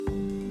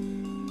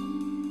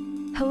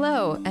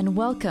Hello, and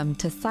welcome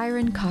to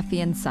Siren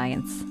Coffee and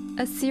Science,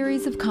 a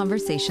series of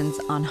conversations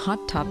on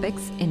hot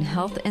topics in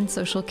health and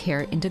social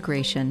care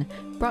integration,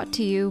 brought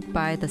to you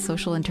by the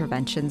Social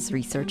Interventions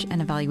Research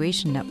and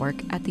Evaluation Network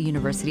at the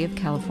University of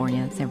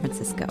California, San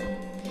Francisco.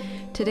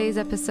 Today's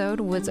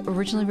episode was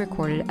originally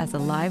recorded as a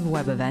live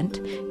web event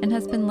and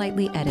has been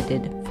lightly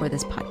edited for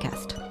this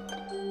podcast.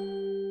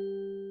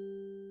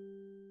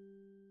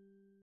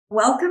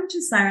 Welcome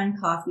to Siren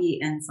Coffee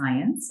and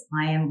Science.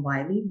 I am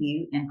Wiley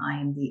Liu, and I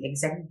am the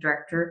Executive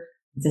Director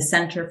of the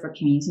Center for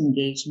Community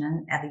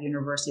Engagement at the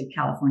University of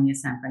California,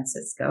 San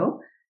Francisco.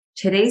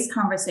 Today's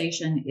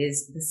conversation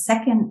is the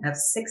second of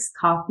 6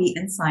 coffee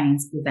and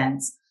science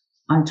events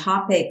on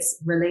topics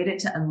related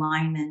to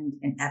alignment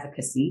and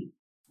advocacy,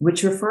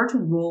 which refer to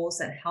roles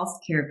that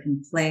healthcare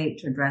can play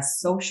to address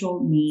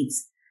social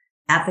needs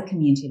at the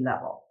community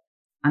level.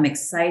 I'm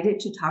excited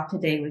to talk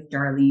today with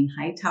Darlene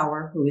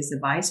Hightower, who is the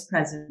Vice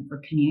President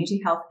for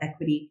Community Health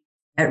Equity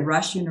at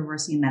Rush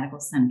University Medical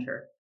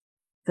Center.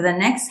 For the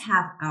next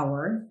half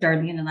hour,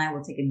 Darlene and I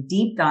will take a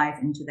deep dive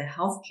into the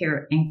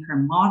healthcare anchor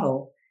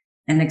model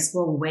and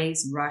explore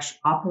ways Rush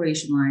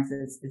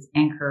operationalizes its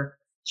anchor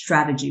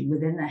strategy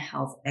within the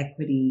health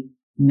equity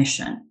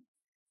mission.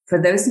 For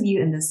those of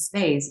you in this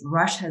space,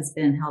 Rush has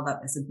been held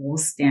up as a gold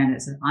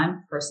standard, so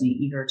I'm personally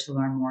eager to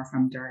learn more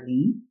from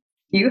Darlene.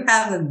 You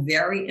have a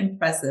very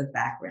impressive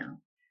background.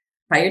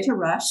 Prior to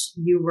Rush,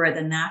 you were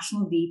the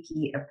National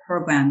VP of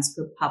Programs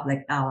for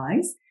Public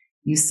Allies.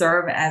 You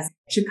serve as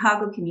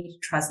Chicago Community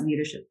Trust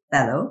Leadership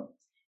Fellow.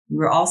 You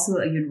were also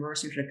a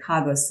University of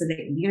Chicago Civic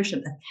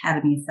Leadership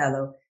Academy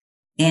Fellow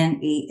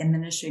and an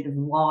administrative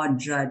law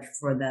judge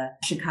for the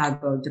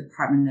Chicago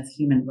Department of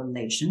Human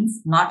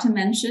Relations. Not to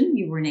mention,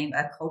 you were named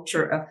a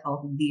Culture of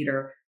Health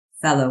Leader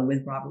Fellow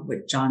with Robert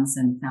Wood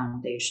Johnson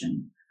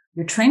Foundation.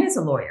 You're trained as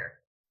a lawyer.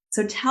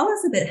 So tell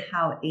us a bit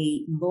how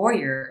a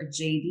lawyer, a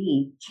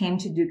JD, came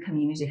to do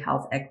community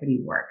health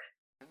equity work.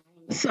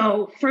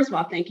 So first of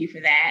all, thank you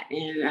for that.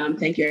 And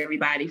thank you,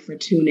 everybody, for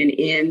tuning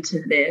in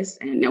to this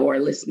or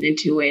listening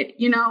to it.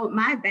 You know,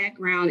 my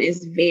background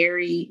is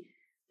very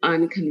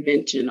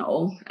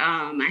unconventional.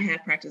 I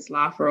have practiced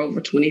law for over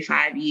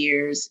 25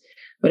 years,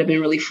 but I've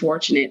been really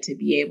fortunate to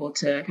be able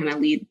to kind of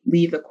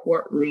leave the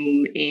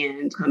courtroom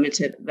and come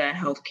into the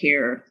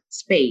healthcare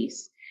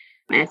space.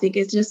 I think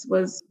it just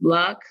was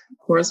luck, of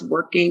course,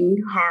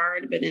 working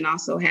hard, but then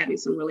also having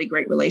some really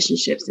great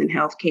relationships in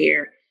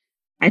healthcare.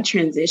 I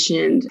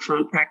transitioned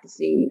from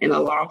practicing in a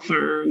law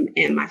firm,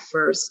 and my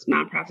first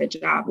nonprofit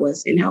job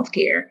was in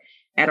healthcare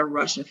at a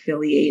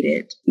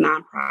Rush-affiliated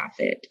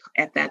nonprofit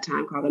at that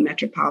time called the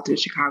Metropolitan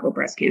Chicago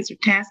Breast Cancer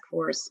Task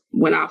Force.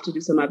 Went off to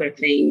do some other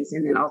things,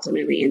 and then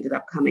ultimately ended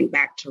up coming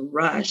back to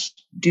Rush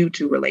due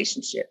to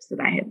relationships that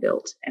I had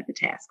built at the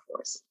task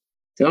force.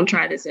 So don't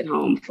try this at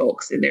home,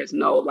 folks. There's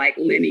no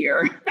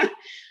linear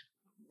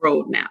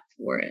roadmap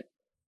for it.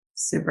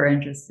 Super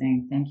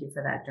interesting. Thank you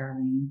for that,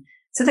 Darlene.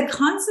 So the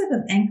concept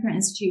of anchor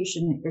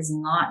institution is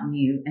not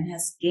new and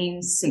has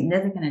gained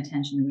significant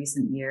attention in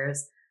recent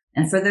years.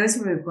 And for those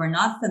who are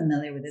not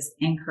familiar with this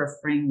anchor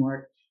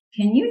framework,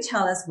 can you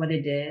tell us what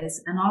it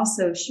is and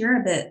also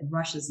share a bit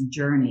Rush's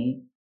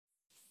journey?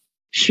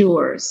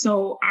 Sure.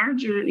 So our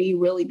journey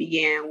really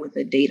began with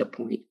a data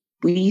point.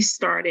 We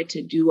started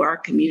to do our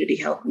community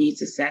health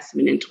needs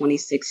assessment in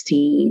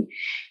 2016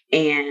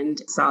 and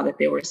saw that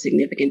there were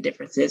significant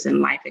differences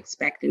in life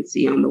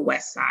expectancy on the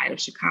west side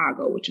of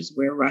Chicago, which is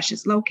where Rush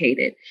is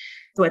located.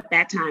 So at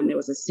that time, there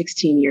was a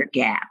 16-year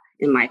gap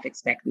in life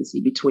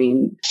expectancy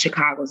between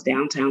Chicago's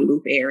downtown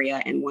Loop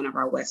area and one of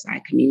our west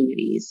side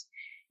communities.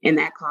 And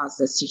that caused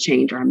us to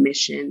change our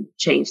mission,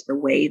 change the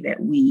way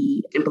that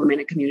we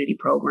implemented community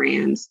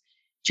programs,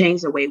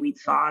 change the way we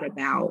thought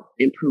about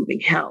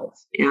improving health.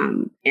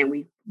 And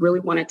we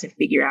really wanted to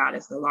figure out,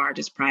 as the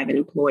largest private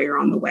employer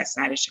on the west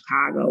side of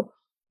Chicago,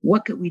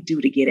 what could we do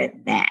to get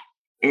at that?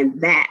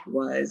 And that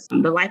was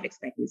the life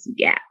expectancy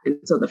gap. And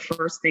so the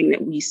first thing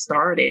that we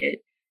started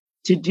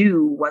to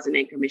do was an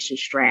anchor mission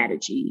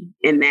strategy.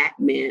 And that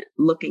meant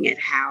looking at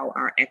how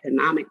our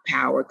economic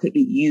power could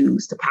be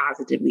used to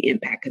positively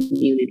impact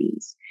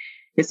communities.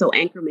 And so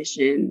anchor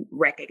mission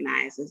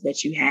recognizes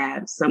that you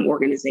have some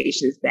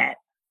organizations that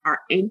are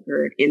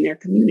anchored in their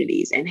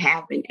communities and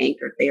have been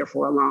anchored there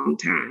for a long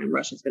time.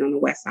 Rush has been on the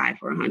west side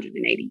for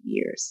 180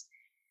 years.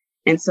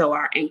 And so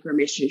our anchor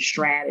mission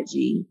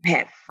strategy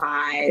had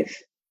 5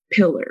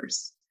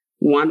 pillars.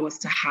 One was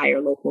to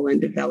hire local and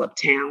develop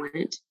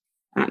talent.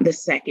 The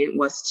second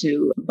was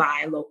to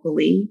buy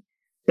locally.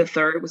 The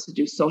third was to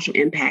do social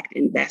impact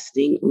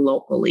investing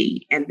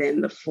locally. And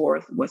then the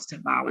fourth was to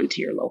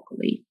volunteer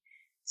locally.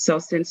 So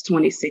since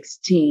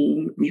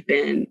 2016, we've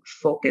been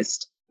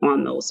focused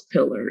on those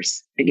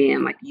pillars,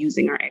 again, like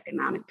using our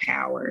economic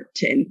power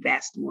to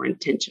invest more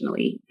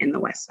intentionally in the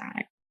West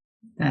Side.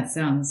 That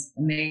sounds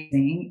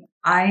amazing.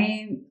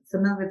 I'm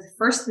familiar with the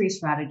first 3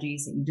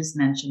 strategies that you just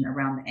mentioned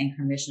around the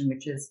anchor mission,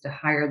 which is to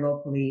hire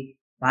locally,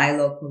 buy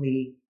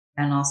locally,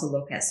 and also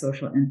look at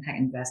social impact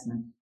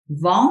investment.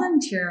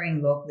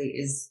 Volunteering locally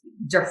is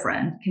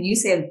different. Can you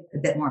say a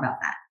bit more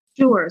about that?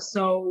 Sure.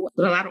 So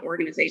a lot of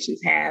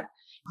organizations have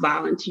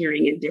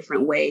volunteering in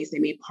different ways. They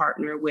may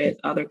partner with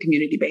other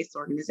community-based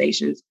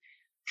organizations.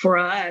 For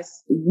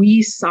us,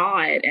 we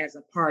saw it as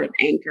a part of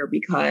Anchor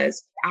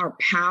because our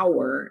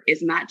power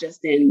is not just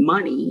in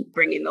money,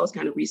 bringing those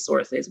kind of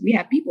resources. We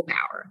have people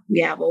power. We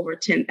have over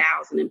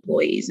 10,000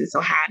 employees. And so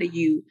how do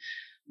you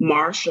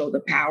marshal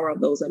the power of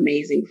those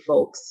amazing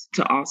folks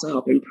to also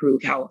help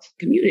improve health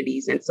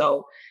communities? And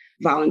so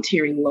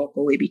volunteering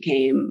locally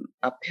became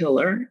a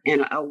pillar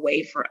and a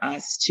way for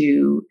us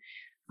to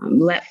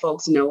let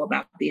folks know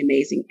about the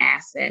amazing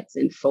assets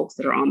and folks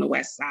that are on the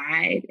West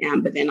Side,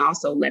 but then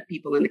also let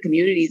people in the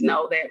communities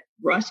know that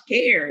Rush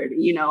cared,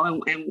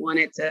 and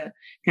wanted to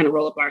kind of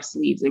roll up our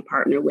sleeves and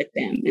partner with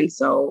them. And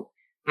so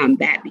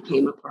that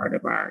became a part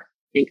of our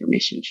Anchor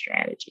mission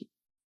strategy.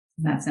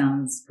 That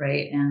sounds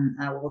great. And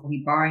we'll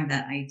be borrowing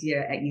that idea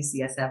at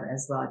UCSF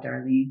as well,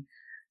 Darlene.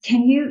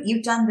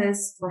 You've done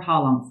this for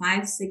how long?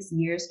 5, 6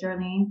 years,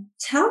 Darlene?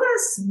 Tell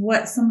us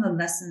what some of the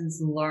lessons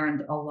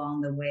learned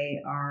along the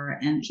way are,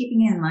 and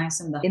keeping in mind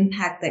some of the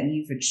impact that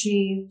you've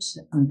achieved,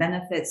 some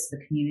benefits the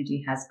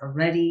community has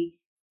already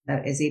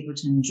is able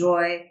to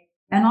enjoy.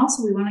 And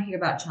also we want to hear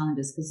about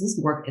challenges because this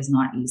work is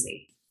not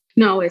easy.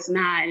 No, it's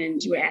not.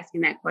 And you were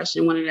asking that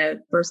question. One of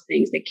the first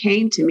things that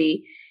came to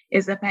me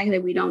is the fact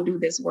that we don't do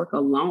this work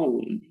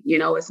alone.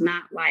 It's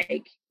not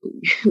like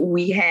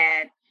we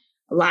had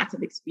lots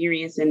of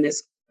experience in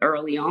this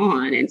early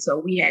on. And so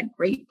we had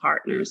great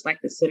partners like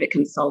the Civic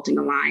Consulting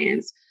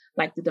Alliance,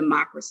 like the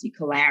Democracy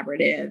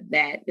Collaborative,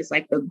 that is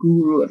like the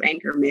guru of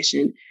Anchor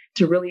Mission,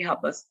 to really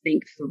help us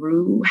think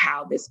through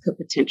how this could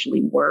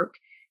potentially work.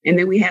 And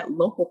then we had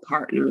local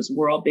partners,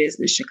 World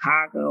Business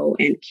Chicago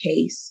and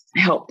CASE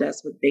helped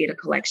us with data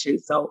collection.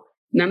 So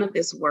none of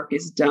this work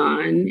is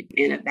done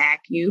in a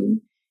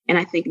vacuum. And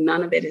I think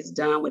none of it is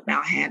done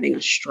without having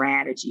a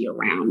strategy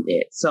around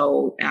it.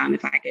 So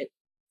if I could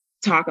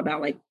talk about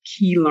like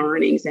key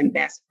learnings and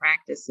best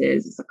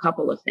practices, it's a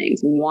couple of things.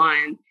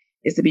 One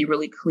is to be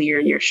really clear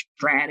in your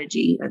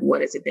strategy. Like,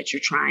 what is it that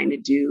you're trying to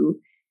do?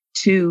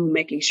 2,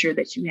 making sure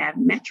that you have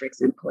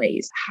metrics in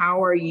place.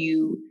 How are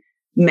you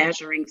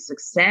measuring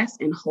success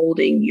and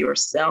holding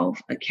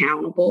yourself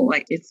accountable?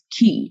 Like, it's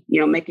key,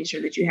 making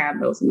sure that you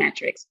have those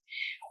metrics.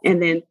 And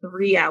then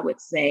 3, I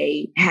would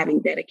say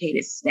having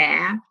dedicated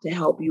staff to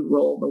help you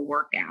roll the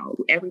work out.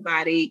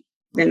 Everybody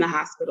in the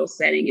hospital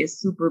setting is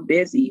super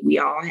busy. We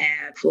all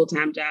have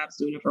full-time jobs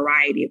doing a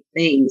variety of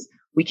things.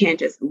 We can't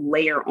just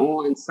layer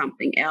on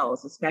something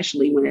else,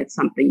 especially when it's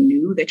something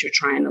new that you're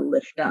trying to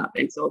lift up.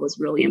 And so it was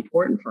really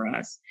important for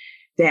us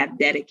to have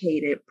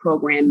dedicated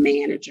program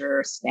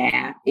manager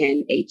staff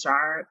and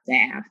HR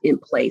staff in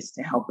place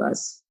to help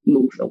us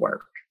move the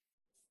work.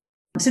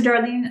 So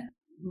Darlene,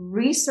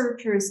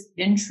 researchers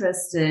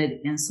interested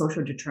in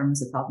social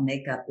determinants of health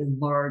make up a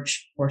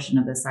large portion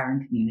of the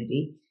Siren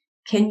community.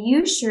 Can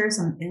you share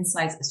some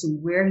insights as to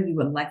where you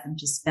would like them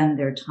to spend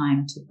their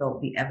time to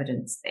build the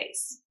evidence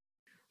base?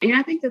 And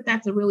I think that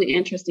that's a really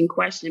interesting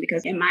question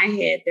because in my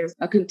head, there's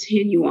a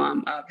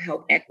continuum of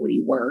health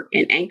equity work,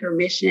 and Anchor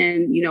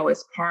Mission,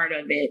 is part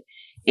of it.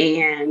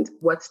 And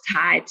what's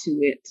tied to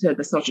it, to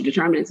the social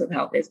determinants of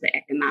health, is the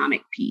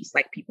economic piece,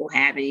 like people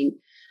having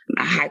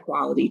high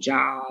quality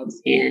jobs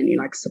and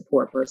like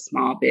support for a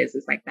small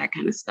business, like that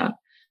kind of stuff.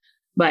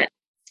 But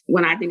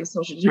when I think of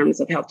social determinants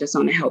of health, just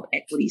on a health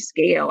equity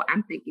scale,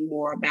 I'm thinking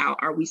more about,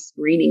 are we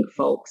screening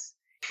folks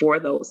for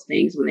those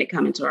things when they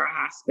come into our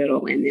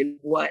hospital? And then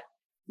what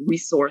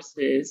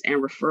resources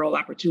and referral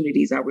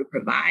opportunities are we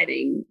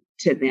providing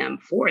to them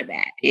for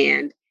that?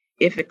 And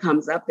if it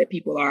comes up that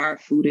people are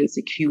food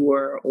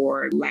insecure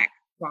or lack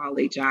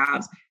quality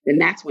jobs, then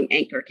that's when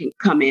Anchor can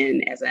come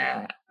in as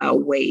a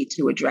way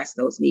to address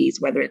those needs,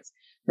 whether it's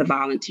the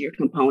volunteer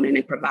component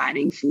and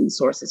providing food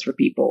sources for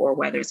people, or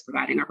whether it's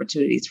providing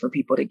opportunities for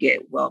people to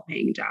get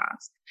well-paying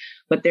jobs.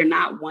 But they're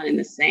not one and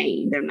the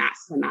same. They're not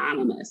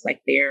synonymous.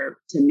 Like, they're,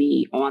 to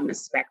me, on the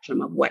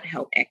spectrum of what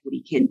health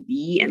equity can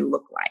be and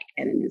look like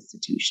at an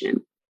institution.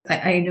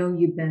 I know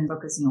you've been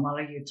focusing a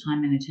lot of your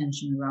time and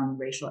attention around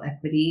racial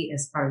equity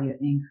as part of your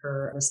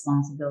Anchor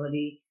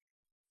responsibility.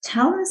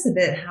 Tell us a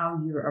bit how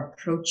you're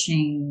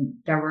approaching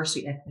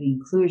diversity, equity,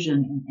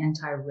 inclusion, and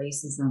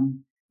anti-racism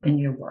in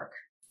your work.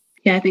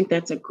 Yeah, I think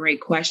that's a great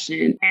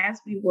question. As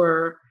we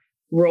were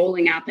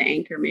rolling out the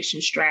Anchor Mission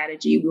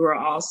strategy, we were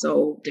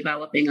also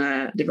developing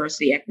a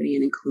diversity, equity,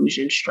 and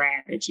inclusion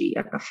strategy,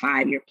 like a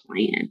 5-year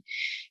plan.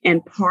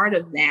 And part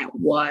of that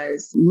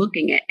was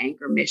looking at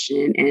Anchor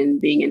Mission and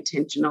being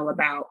intentional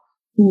about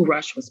who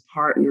Rush was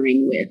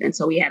partnering with. And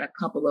so we had a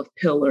couple of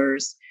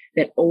pillars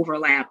that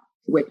overlap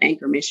with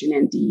Anchor Mission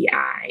and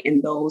DEI.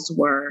 And those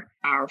were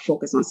our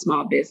focus on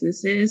small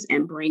businesses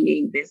and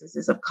bringing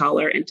businesses of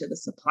color into the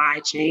supply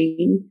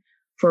chain.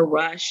 For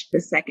Rush,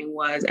 the second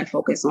was a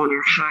focus on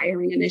our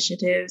hiring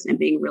initiatives and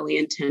being really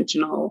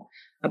intentional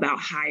about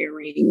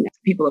hiring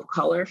people of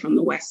color from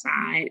the West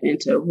Side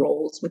into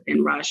roles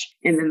within Rush.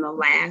 And then the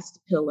last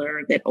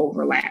pillar that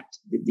overlapped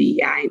the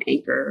DEI and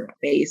Anchor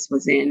base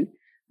was in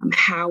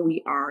how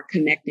we are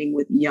connecting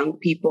with young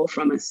people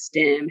from a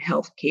STEM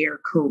healthcare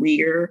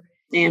career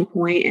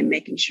standpoint and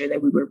making sure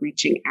that we were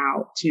reaching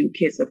out to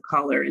kids of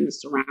color in the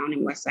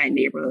surrounding West Side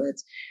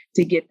neighborhoods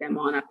to get them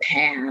on a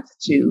path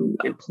to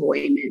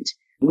employment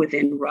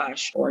within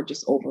Rush or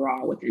just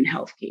overall within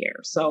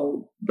healthcare.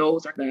 So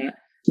those are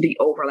the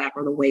overlap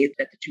or the ways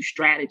that the two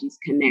strategies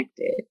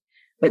connected.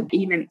 But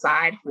even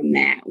aside from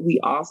that, we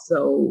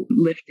also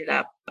lifted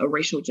up a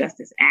racial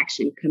justice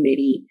action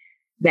committee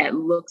that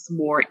looks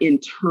more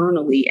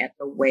internally at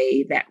the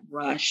way that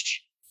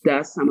Rush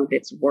does some of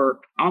its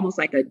work, almost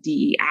like a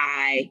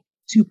DEI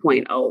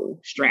 2.0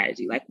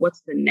 strategy. Like,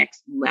 what's the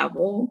next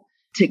level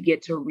to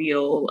get to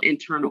real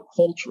internal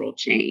cultural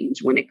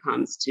change when it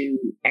comes to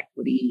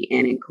equity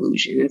and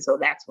inclusion? And so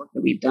that's work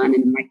that we've done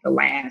in like the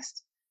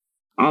last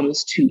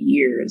almost 2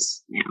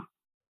 years now.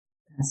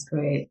 That's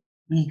great.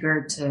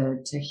 Eager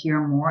to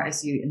hear more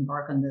as you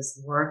embark on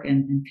this work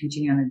and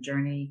continue on the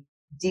journey.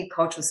 Deep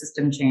cultural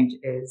system change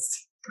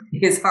is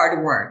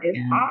hard work. It's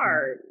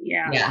hard.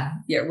 Yeah.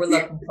 We're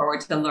looking forward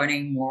to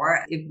learning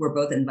more if we're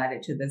both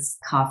invited to this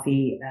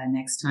coffee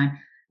next time.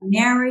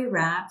 Mary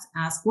Raps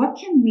asks, what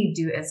can we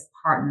do as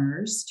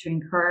partners to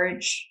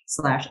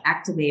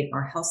encourage/activate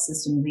our health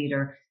system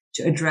leader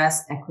to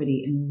address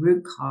equity and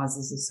root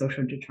causes of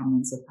social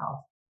determinants of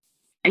health?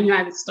 And,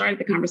 I started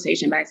the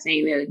conversation by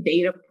saying that a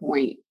data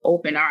point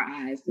opened our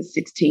eyes, the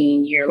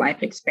 16-year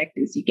life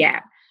expectancy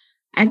gap.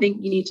 I think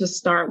you need to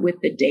start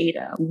with the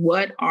data.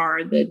 What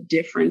are the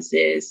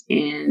differences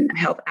in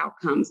health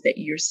outcomes that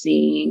you're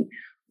seeing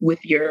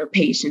with your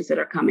patients that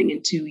are coming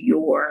into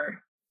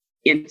your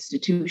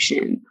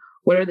institution?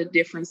 What are the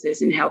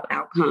differences in health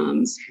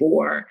outcomes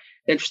for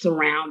the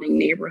surrounding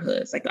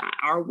neighborhoods? Like,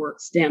 our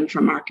work stemmed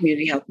from our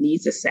community health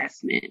needs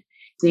assessment,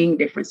 seeing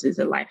differences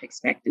in life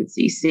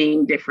expectancy,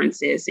 seeing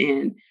differences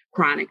in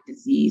chronic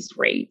disease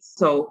rates.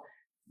 So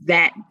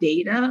that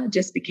data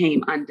just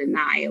became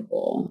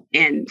undeniable,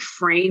 and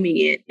framing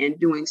it and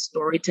doing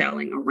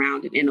storytelling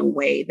around it in a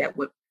way that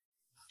would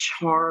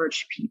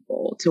charge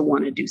people to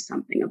want to do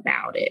something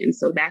about it. And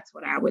so that's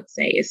what I would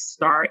say is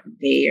start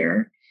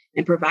there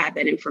and provide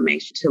that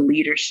information to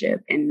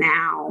leadership. And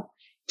now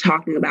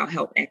talking about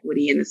health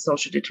equity and the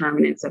social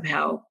determinants of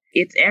health,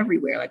 it's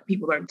everywhere. Like,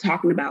 people are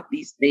talking about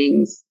these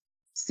things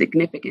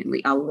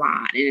significantly a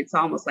lot. And it's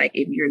almost like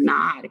if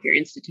your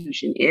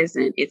institution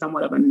isn't, it's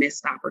somewhat of a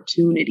missed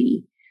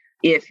opportunity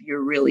if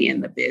you're really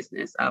in the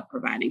business of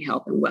providing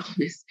health and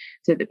wellness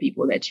to the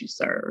people that you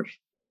serve.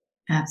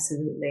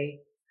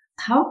 Absolutely.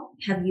 How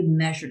have you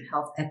measured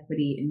health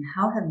equity and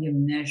how have your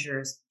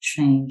measures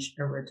changed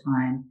over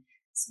time?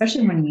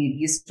 Especially when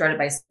you started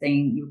by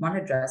saying you want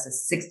to address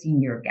a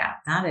 16-year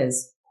gap. That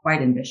is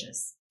quite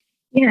ambitious.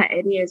 Yeah,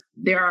 it is.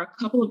 There are a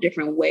couple of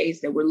different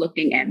ways that we're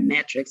looking at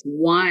metrics.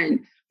 One,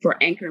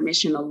 for Anchor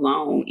Mission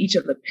alone, each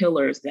of the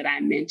pillars that I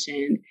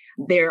mentioned,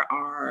 there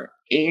are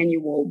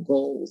annual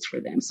goals for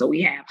them. So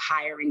we have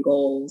hiring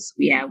goals.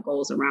 We have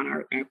goals around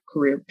our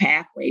career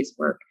pathways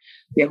work.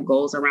 We have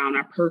goals around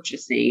our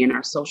purchasing and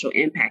our social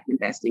impact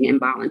investing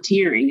and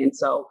volunteering. And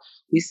so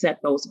we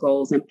set those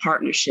goals in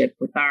partnership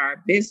with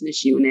our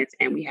business units,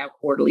 and we have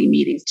quarterly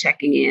meetings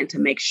checking in to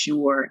make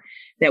sure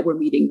that we're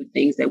meeting the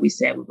things that we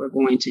said we were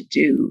going to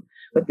do.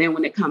 But then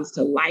when it comes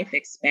to life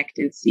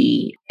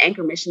expectancy,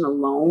 Anchor Mission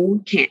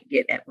alone can't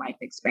get at life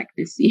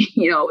expectancy.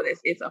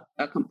 It's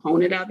a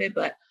component of it,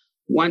 but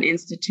one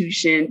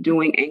institution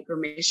doing Anchor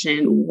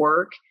Mission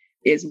work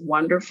is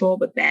wonderful,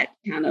 but that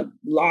kind of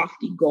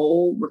lofty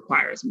goal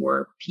requires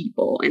more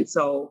people. And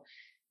so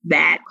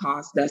that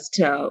caused us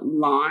to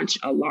launch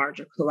a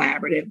larger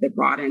collaborative that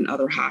brought in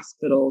other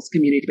hospitals,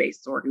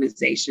 community-based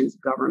organizations,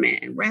 government,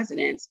 and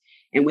residents.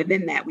 And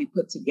within that, we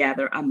put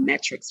together a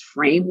metrics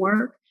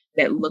framework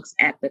that looks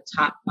at the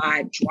top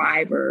 5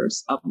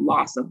 drivers of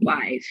loss of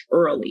life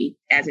early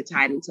as it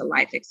tied into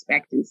life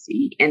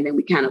expectancy. And then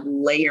we kind of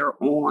layer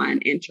on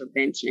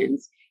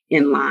interventions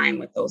in line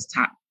with those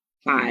top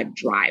 5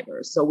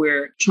 drivers. So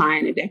we're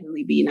trying to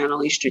definitely be not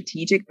only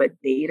strategic, but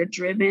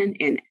data-driven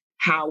in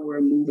how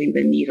we're moving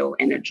the needle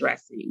and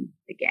addressing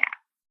the gap.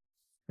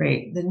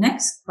 Great. The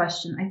next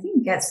question, I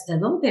think, gets a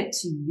little bit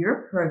to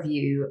your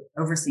purview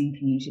overseeing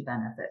community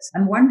benefits.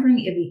 I'm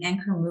wondering if the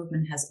Anchor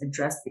movement has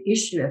addressed the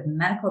issue of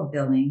medical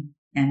billing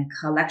and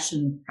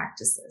collection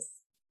practices.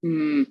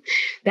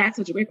 That's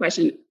such a great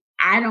question.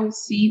 I don't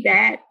see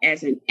that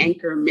as an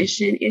Anchor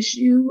Mission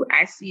issue.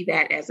 I see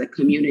that as a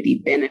community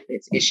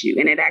benefits issue.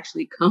 And it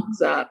actually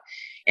comes up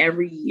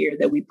every year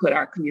that we put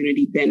our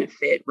community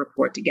benefit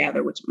report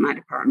together, which my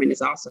department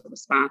is also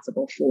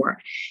responsible for.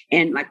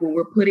 And like, when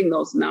we're putting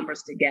those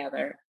numbers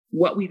together,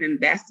 what we've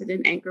invested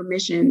in Anchor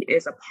Mission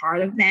is a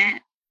part of that.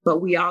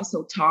 But we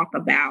also talk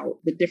about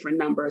the different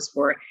numbers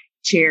for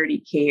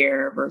charity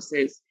care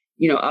versus,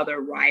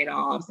 other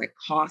write-offs, like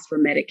costs for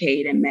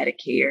Medicaid and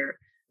Medicare.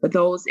 But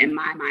those, in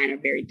my mind,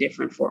 are very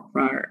different for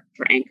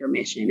Anchor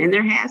Mission. And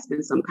there has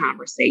been some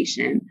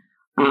conversation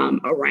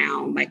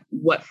around like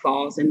what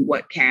falls in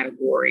what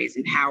categories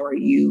and how are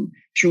you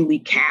truly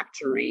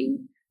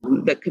capturing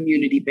the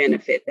community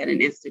benefit that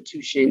an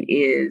institution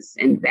is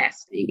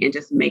investing, and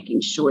just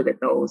making sure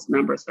that those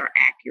numbers are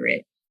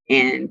accurate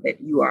and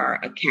that you are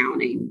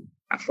accounting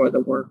for the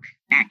work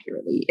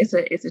accurately. It's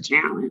a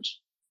challenge.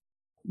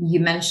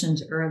 You mentioned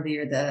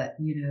earlier that,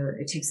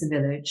 it takes a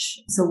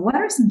village. So what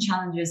are some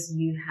challenges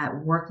you have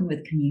working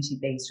with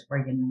community-based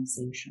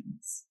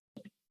organizations?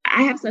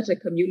 I have such a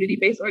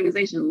community-based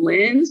organization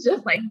lens,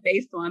 just like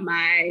based on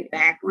my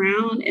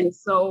background. And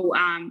so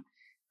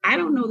I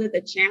don't know that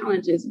the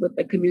challenge is with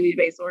the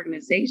community-based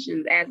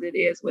organizations as it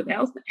is with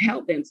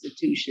health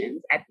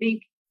institutions. I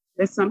think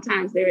that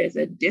sometimes there is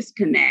a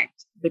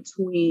disconnect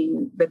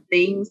between the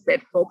things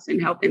that folks in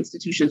health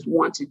institutions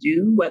want to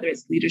do, whether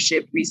it's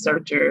leadership,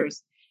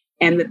 researchers,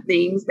 and the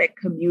things that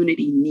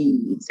community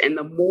needs. And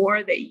the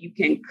more that you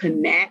can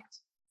connect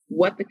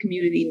what the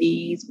community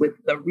needs with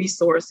the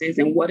resources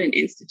and what an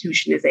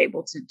institution is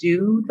able to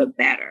do, the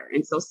better.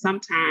 And so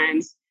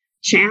sometimes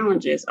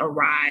challenges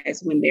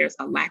arise when there's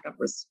a lack of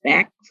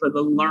respect for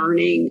the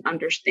learning,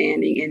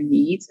 understanding, and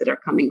needs that are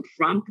coming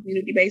from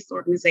community-based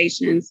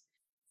organizations.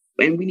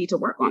 And we need to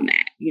work on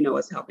that,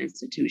 as health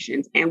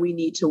institutions. And we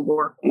need to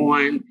work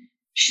on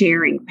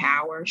sharing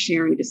power,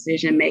 sharing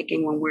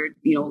decision-making when we're,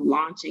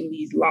 launching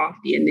these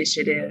lofty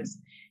initiatives,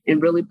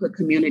 and really put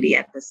community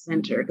at the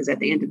center. Because at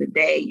the end of the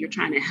day, you're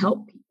trying to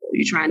help people.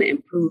 You're trying to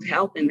improve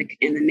health in the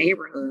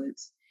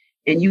neighborhoods.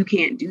 And you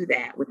can't do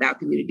that without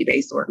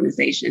community-based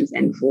organizations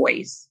and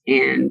voice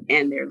and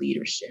their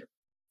leadership.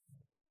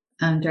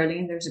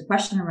 Darlene, there's a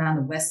question around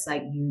the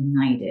Westside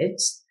United.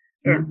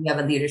 Sure. You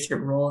have a leadership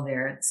role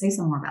there. Say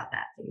some more about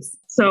that, please.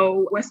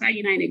 So Westside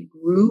United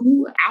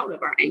grew out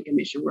of our anchor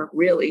mission work,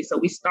 really. So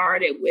we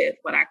started with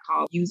what I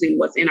call using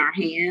what's in our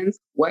hands,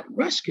 what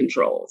Rush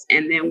controls.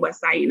 And then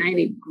Westside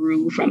United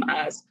grew from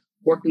us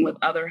working with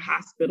other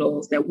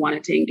hospitals that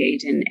wanted to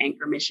engage in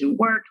anchor mission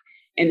work,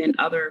 and then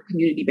other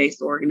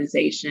community-based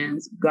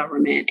organizations,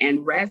 government,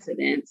 and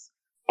residents,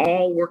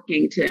 all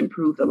working to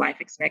improve the life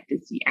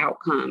expectancy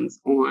outcomes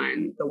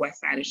on the west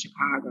side of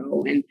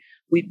Chicago. And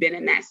we've been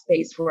in that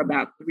space for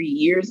about 3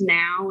 years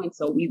now. And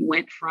so we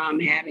went from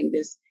having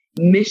this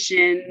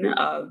mission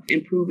of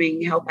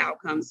improving health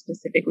outcomes,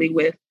 specifically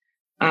with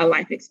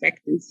life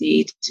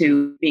expectancy,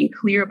 to being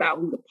clear about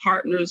who the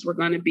partners were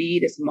going to be,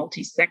 this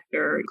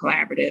multi-sector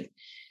collaborative,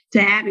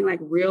 to having like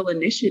real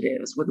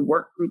initiatives with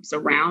work groups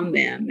around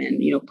them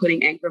and,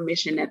 putting anchor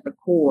mission at the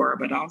core,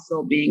 but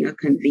also being a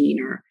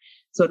convener.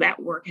 So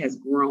that work has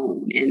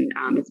grown, and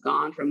it's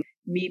gone from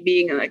me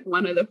being like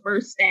one of the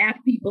first staff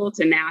people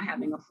to now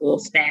having a full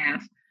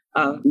staff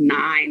of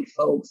 9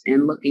 folks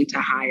and looking to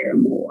hire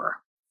more.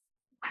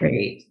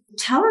 Great.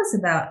 Tell us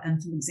about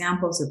some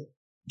examples of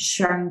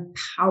sharing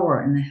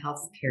power in the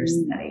healthcare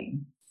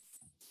setting.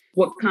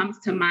 What comes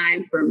to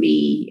mind for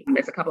me,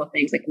 there's a couple of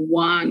things. Like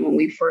one, when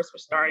we first were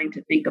starting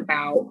to think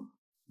about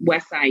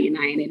Westside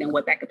United and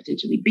what that could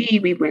potentially be,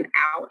 we went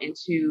out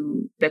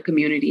into the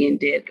community and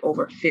did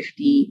over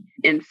 50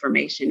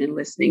 information and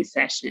listening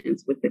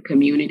sessions with the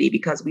community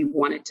because we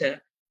wanted to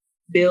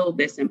build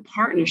this in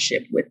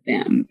partnership with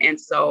them.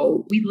 And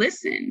so we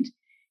listened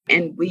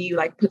and we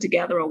put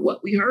together a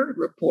what we heard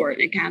report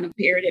and kind of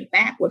paired it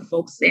back what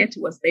folks said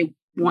to us they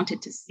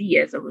wanted to see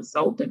as a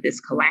result of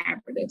this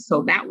collaborative.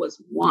 So that was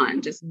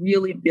one, just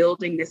really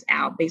building this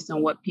out based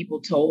on what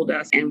people told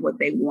us and what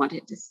they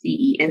wanted to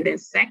see. And then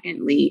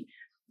secondly,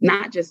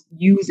 not just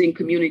using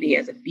community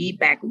as a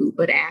feedback loop,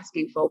 but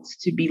asking folks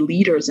to be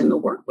leaders in the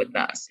work with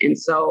us. And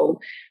so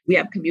we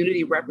have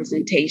community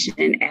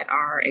representation at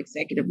our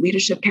executive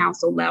leadership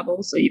council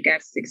level. So you've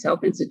got 6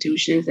 health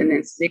institutions and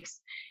then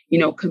 6,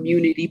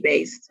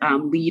 community-based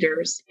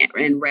leaders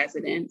and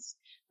residents.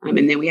 And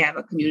then we have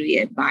a community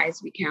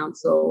advisory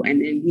council,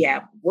 and then we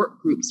have work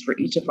groups for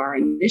each of our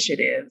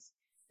initiatives,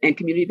 and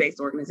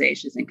community-based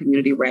organizations and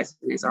community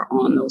residents are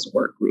on those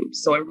work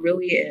groups. So it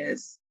really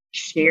is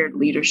shared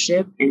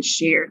leadership and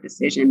shared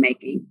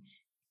decision-making.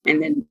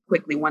 And then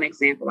quickly, one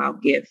example I'll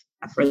give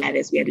for that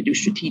is we had to do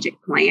strategic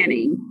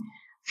planning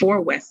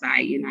for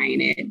Westside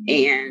United,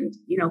 and,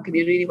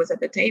 community was at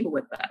the table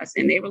with us,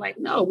 and they were like,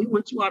 no, we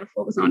want you all to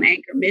focus on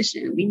anchor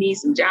mission. We need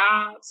some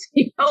jobs,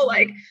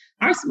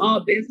 our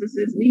small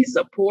businesses need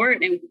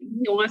support, and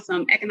we want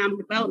some economic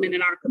development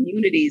in our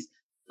communities.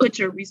 Put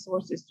your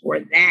resources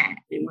toward that.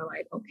 And we're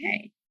like,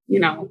 okay,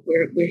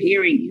 we're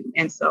hearing you.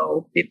 And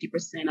so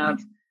 50%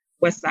 of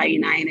Westside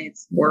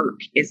United's work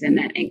is in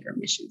that anchor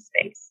mission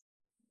space.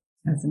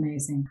 That's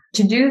amazing.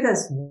 To do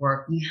this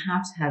work, you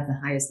have to have the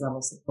highest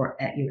level support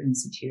at your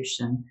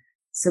institution.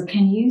 So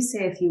can you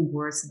say a few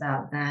words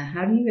about that?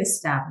 How do you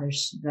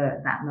establish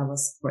that level of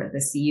support at the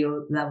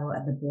CEO level,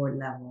 at the board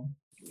level?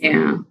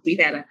 Yeah,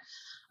 we've had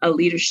a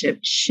leadership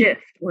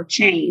shift or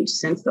change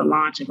since the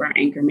launch of our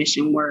anchor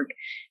mission work.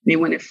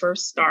 When it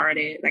first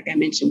started, like I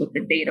mentioned, with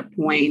the data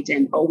point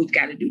and, we've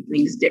got to do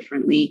things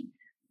differently.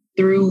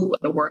 through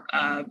the work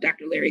of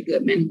Dr. Larry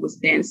Goodman, who was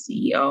then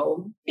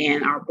CEO,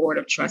 and our board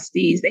of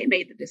trustees, they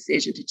made the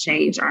decision to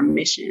change our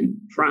mission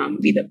from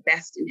be the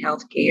best in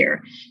healthcare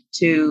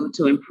to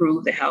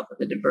improve the health of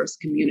the diverse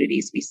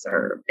communities we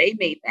serve. They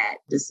made that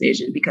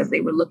decision because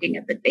they were looking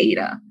at the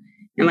data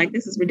and like,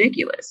 this is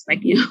ridiculous.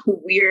 Like,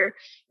 we're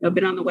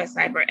been on the West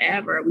Side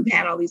forever. We've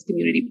had all these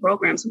community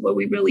programs. What are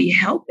we really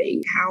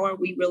helping? How are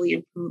we really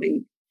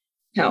improving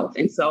health?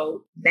 And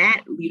so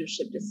that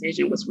leadership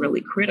decision was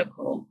really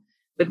critical.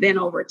 But then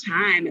over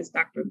time, as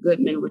Dr.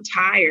 Goodman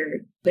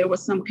retired, there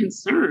was some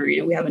concern.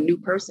 We have a new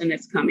person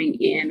that's coming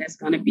in that's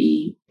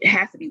it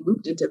has to be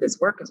looped into this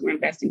work because we're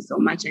investing so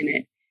much in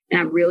it. And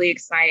I'm really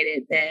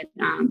excited that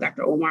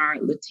Dr. Omar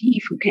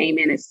Latif, who came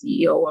in as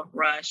CEO of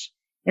Rush,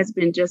 has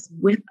been just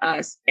with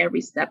us every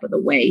step of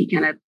the way. He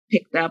kind of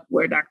picked up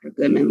where Dr.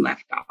 Goodman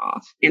left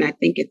off. And I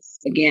think it's,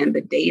 again,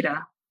 the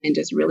data and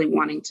just really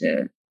wanting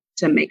to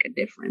make a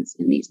difference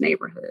in these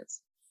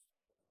neighborhoods.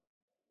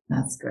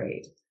 That's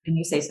great. Can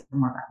you say something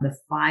more about the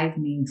 5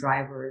 main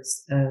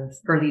drivers of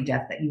early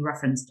death that you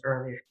referenced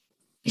earlier?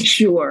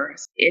 Sure.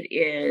 It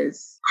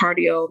is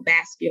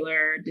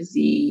cardiovascular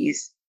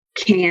disease,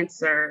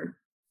 cancer,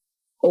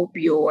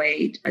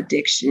 opioid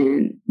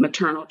addiction,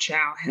 maternal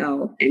child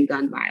health, and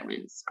gun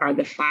violence are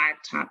the 5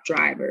 top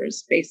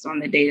drivers based on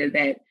the data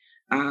that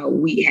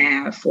we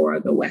have for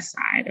the West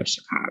Side of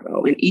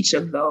Chicago. And each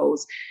of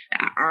those,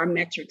 our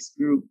metrics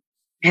group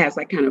has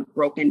kind of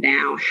broken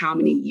down how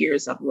many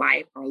years of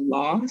life are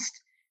lost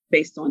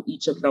based on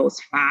each of those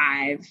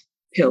 5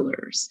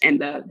 pillars. And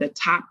the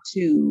top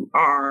 2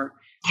 are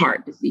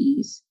heart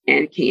disease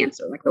and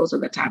cancer. Those are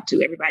the top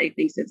 2. Everybody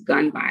thinks it's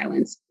gun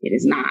violence. It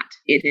is not.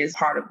 It is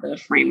part of the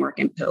framework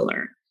and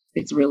pillar.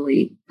 It's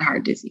really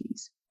heart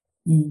disease.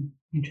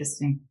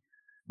 Interesting.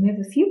 We have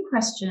a few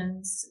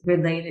questions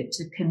related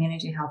to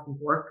community health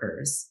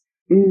workers.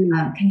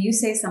 Can you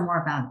say some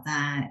more about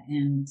that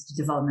and the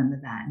development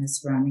of that in the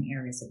surrounding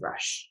areas of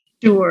Rush?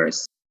 Sure.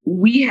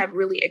 We have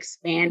really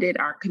expanded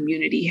our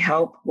community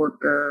health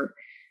worker.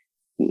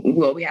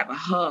 Well, we have a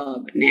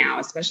hub now,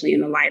 especially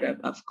in the light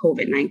of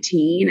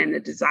COVID-19 and the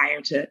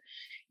desire to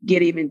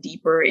get even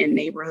deeper in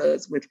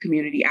neighborhoods with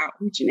community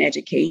outreach and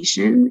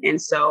education. And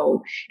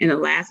so in the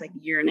last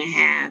year and a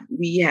half,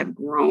 we have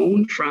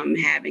grown from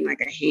having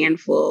a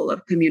handful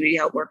of community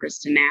health workers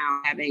to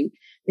now having,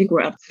 I think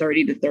we're up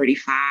 30 to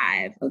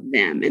 35 of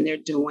them. And they're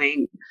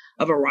doing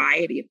a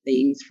variety of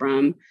things,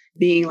 from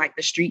being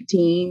the street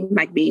team,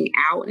 being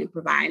out and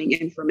providing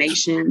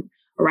information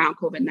around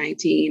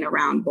COVID-19,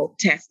 around both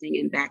testing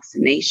and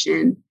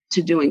vaccination,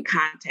 to doing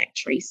contact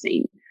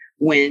tracing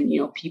when,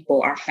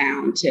 people are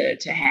found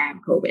to have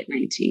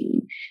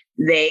COVID-19.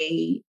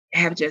 They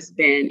have just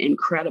been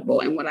incredible.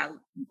 And one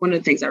of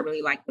the things I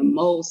really like the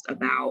most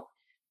about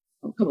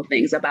a couple of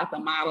things about the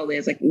model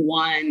is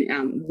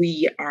one,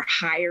 we are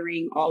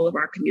hiring all of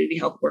our community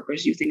health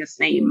workers using the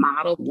same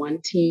model. One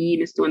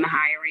team is doing the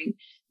hiring.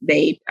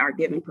 They are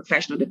given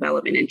professional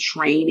development and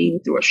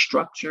training through a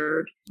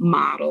structured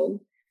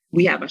model.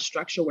 We have a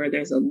structure where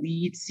there's a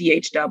lead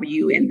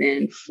CHW and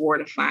then 4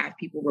 to 5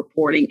 people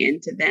reporting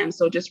into them.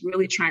 So just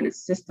really trying to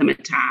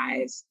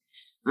systematize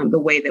the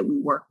way that we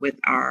work with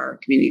our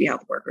community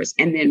health workers.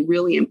 And then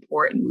really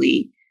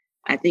importantly,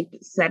 I think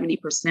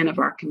 70% of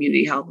our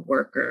community health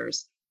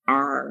workers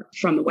are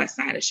from the West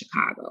Side of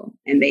Chicago,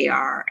 and they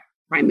are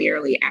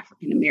primarily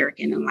African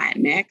American and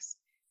Latinx,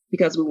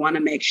 because we want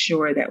to make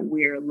sure that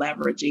we're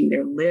leveraging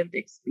their lived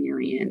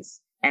experience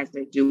as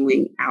they're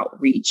doing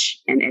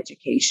outreach and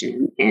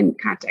education and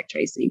contact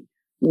tracing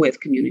with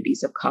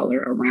communities of color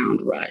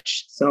around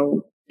Rush.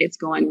 So it's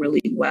going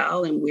really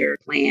well, and we're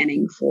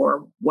planning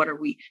for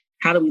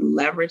how do we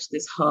leverage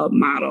this hub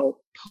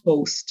model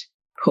post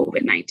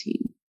COVID-19?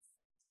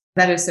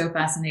 That is so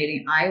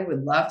fascinating. I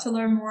would love to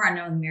learn more. I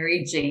know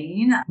Mary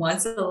Jane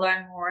wants to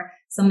learn more.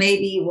 So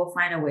maybe we'll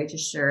find a way to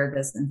share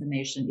this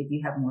information if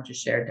you have more to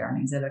share,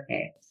 Darlene. Is that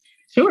okay?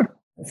 Sure.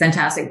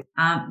 Fantastic.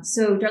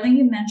 So Darlene,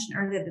 you mentioned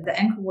earlier that the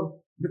anchor work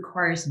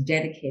requires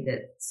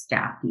dedicated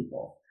staff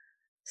people.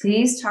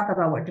 Please talk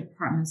about what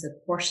departments or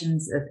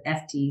portions of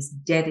FTEs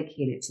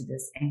dedicated to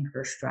this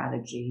anchor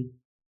strategy.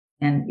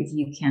 And if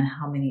you can,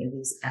 how many of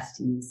these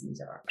FTEs these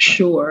are?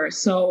 Sure.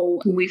 So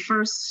when we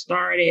first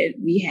started,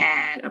 we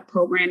had a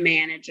program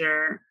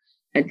manager,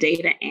 a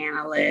data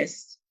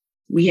analyst.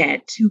 We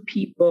had 2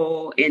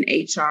 people in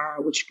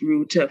HR, which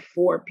grew to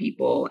 4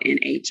 people in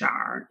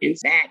HR. And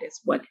that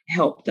is what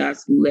helped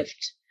us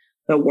lift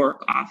the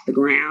work off the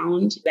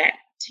ground. That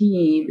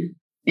team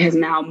has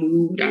now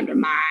moved under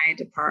my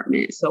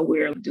department. So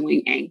we're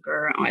doing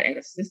anchor at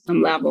a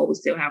system level. We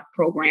still have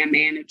program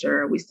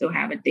manager. We still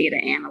have a data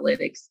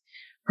analytics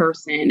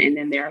person. And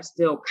then there are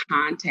still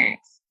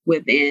contacts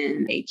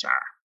within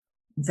HR.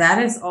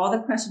 That is all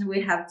the questions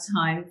we have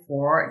time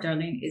for.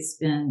 Darlene, it's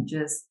been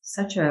just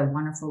such a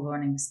wonderful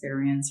learning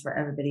experience for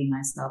everybody,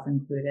 myself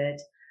included.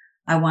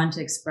 I want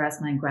to express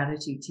my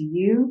gratitude to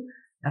you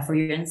for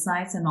your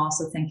insights, and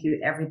also thank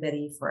you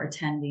everybody for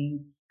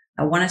attending.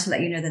 I wanted to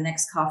let you know the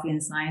next Coffee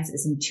and Science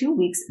is in 2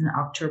 weeks on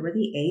October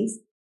the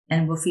 8th.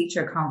 and will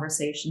feature a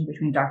conversation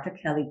between Dr.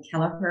 Kelly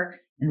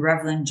Kelleher and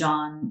Reverend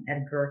John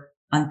Edgar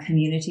on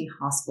community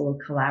hospital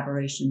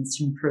collaborations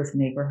to improve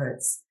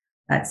neighborhoods.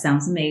 That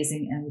sounds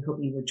amazing, and we hope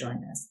you will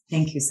join us.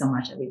 Thank you so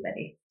much,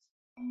 everybody.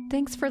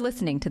 Thanks for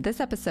listening to this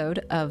episode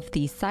of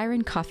the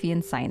Siren Coffee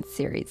and Science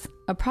series,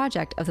 a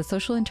project of the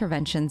Social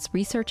Interventions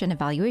Research and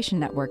Evaluation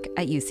Network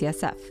at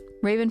UCSF.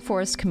 Raven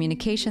Forest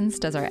Communications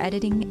does our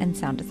editing and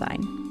sound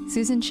design.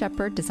 Susan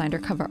Shepard designed our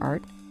cover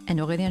art, and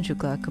Aurélien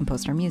Joucla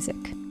composed our music.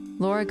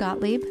 Laura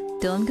Gottlieb,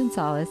 Dylan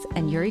Gonzalez,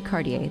 and Yuri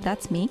Cartier,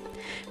 that's me,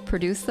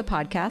 produced the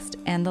podcast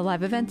and the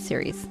live event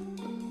series.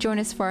 Join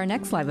us for our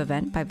next live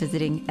event by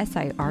visiting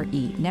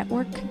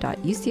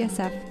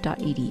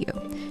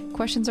sirenetwork.ucsf.edu.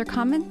 Questions or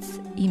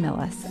comments? Email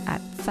us at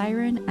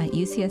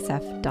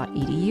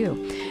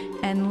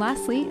siren@ucsf.edu. And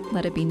lastly,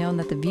 let it be known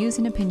that the views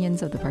and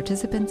opinions of the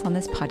participants on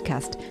this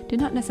podcast do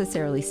not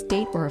necessarily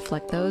state or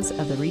reflect those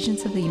of the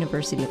Regents of the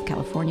University of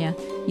California,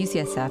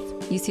 UCSF,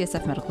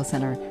 UCSF Medical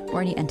Center, or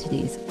any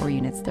entities or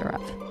units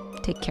thereof.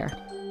 Take care.